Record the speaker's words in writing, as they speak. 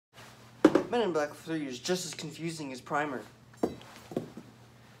Men in Black 3 is just as confusing as Primer.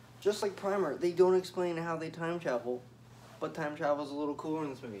 Just like Primer, they don't explain how they time travel, but time travel is a little cooler in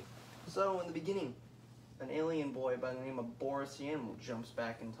this movie. So, in the beginning, an alien boy by the name of Boris the Animal jumps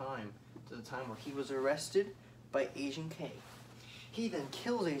back in time to the time where he was arrested by Agent K. He then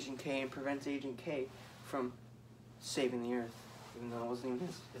kills Agent K and prevents Agent K from saving the Earth, even though it wasn't even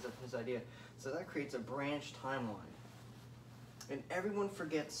his idea. So that creates a branch timeline. And everyone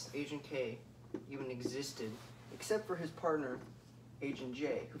forgets Agent K even existed, except for his partner, Agent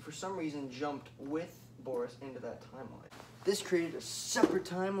J, who for some reason jumped with Boris into that timeline. This created a separate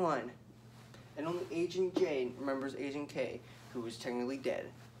timeline, and only Agent J remembers Agent K, who was technically dead.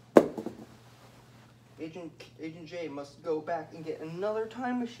 Agent J must go back and get another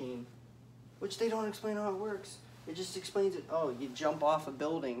time machine, which they don't explain how it works. It just explains it, oh, you jump off a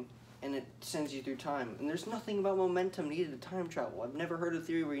building and it sends you through time. And there's nothing about momentum needed to time travel. I've never heard a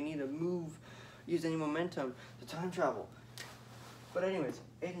theory where you need to use any momentum to time travel. But anyways,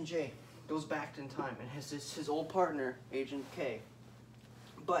 Agent J goes back in time and has his old partner, Agent K.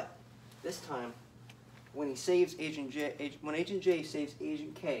 But this time, when he saves Agent J, when Agent J saves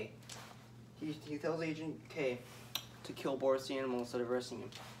Agent K, he tells Agent K to kill Boris the Animal instead of arresting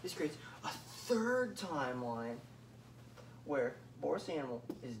him. This creates a third timeline where Boris the Animal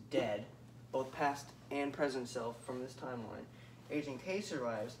is dead, both past and present self from this timeline. Agent K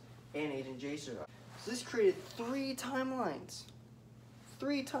survives, and Agent J survives. So this created three timelines.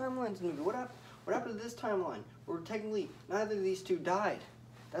 Three timelines in the movie. What happened to this timeline? Where technically neither of these two died.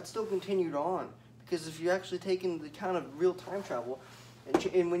 That still continued on. Because if you actually take into account of real time travel,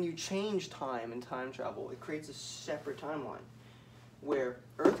 and when you change time and time travel, it creates a separate timeline. Where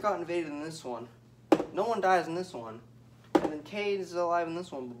Earth got invaded in this one, no one dies in this one, and then K is alive in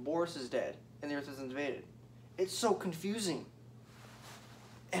this one, but Boris is dead, and the Earth is invaded. It's so confusing.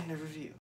 End of review.